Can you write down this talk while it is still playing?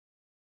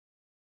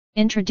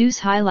Introduce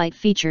highlight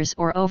features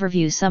or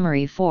overview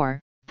summary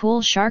for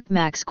Pool Shark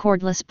Max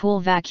Cordless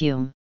Pool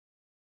Vacuum.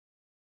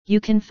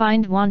 You can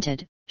find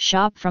wanted,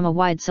 shop from a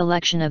wide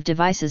selection of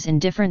devices in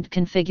different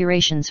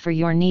configurations for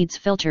your needs,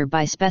 filter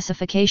by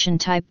specification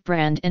type,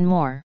 brand and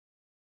more.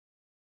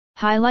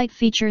 Highlight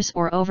features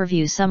or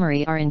overview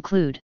summary are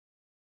include: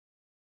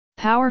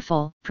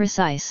 powerful,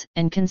 precise,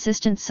 and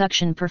consistent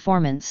suction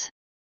performance.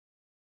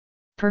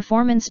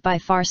 Performance by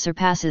far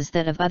surpasses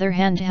that of other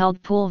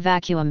handheld pool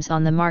vacuums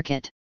on the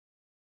market.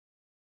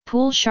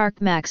 Pool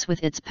Shark Max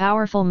with its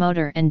powerful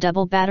motor and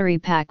double battery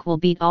pack will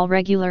beat all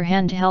regular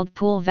handheld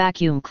pool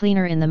vacuum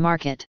cleaner in the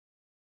market.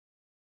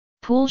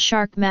 Pool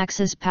Shark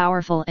Max's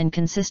powerful and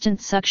consistent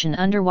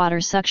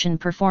underwater suction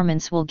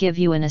performance will give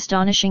you an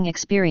astonishing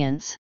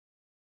experience.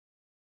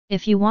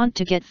 If you want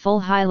to get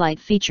full highlight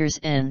features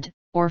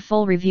or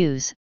full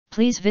reviews,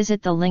 please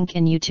visit the link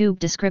in YouTube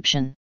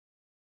description.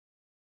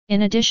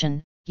 In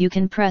addition, you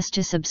can press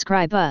to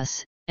subscribe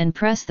us, and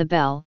press the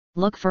bell,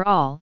 look for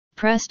all,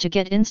 press to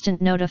get instant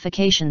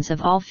notifications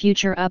of all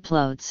future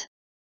uploads.